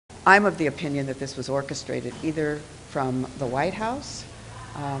I'm of the opinion that this was orchestrated either from the White House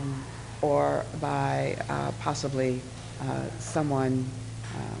or by possibly someone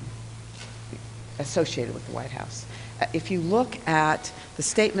associated with the White House. If you look at the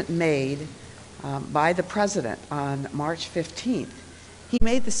statement made by the president on March 15th, he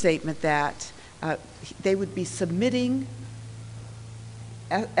made the statement that they would be submitting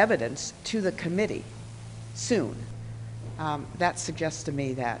evidence to the committee soon. That suggests to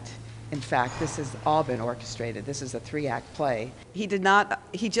me that, in fact, this has all been orchestrated. This is a three-act play. He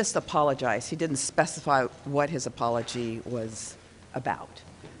just apologized. He didn't specify what his apology was about.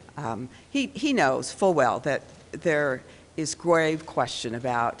 He knows full well that there is grave question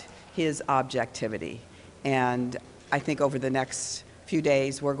about his objectivity. And I think over the next few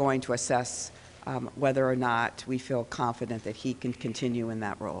days, we're going to assess whether or not we feel confident that he can continue in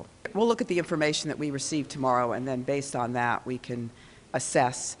that role. We'll look at the information that we receive tomorrow, and then based on that, we can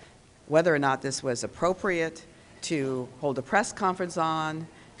assess whether or not this was appropriate to hold a press conference on,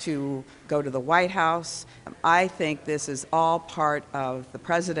 to go to the White House. I think this is all part of the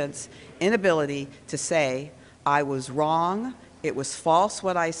president's inability to say, I was wrong, it was false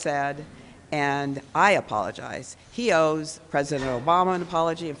what I said, and I apologize. He owes President Obama an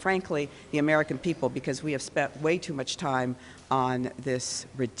apology, and frankly, the American people, because we have spent way too much time on this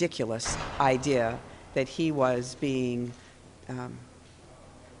ridiculous idea that he was being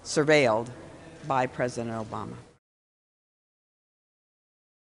surveilled by President Obama.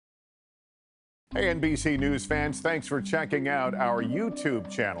 Hey, NBC News fans, thanks for checking out our YouTube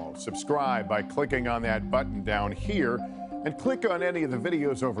channel. Subscribe by clicking on that button down here, and click on any of the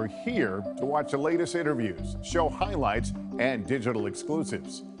videos over here to watch the latest interviews, show highlights, and digital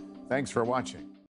exclusives. Thanks for watching.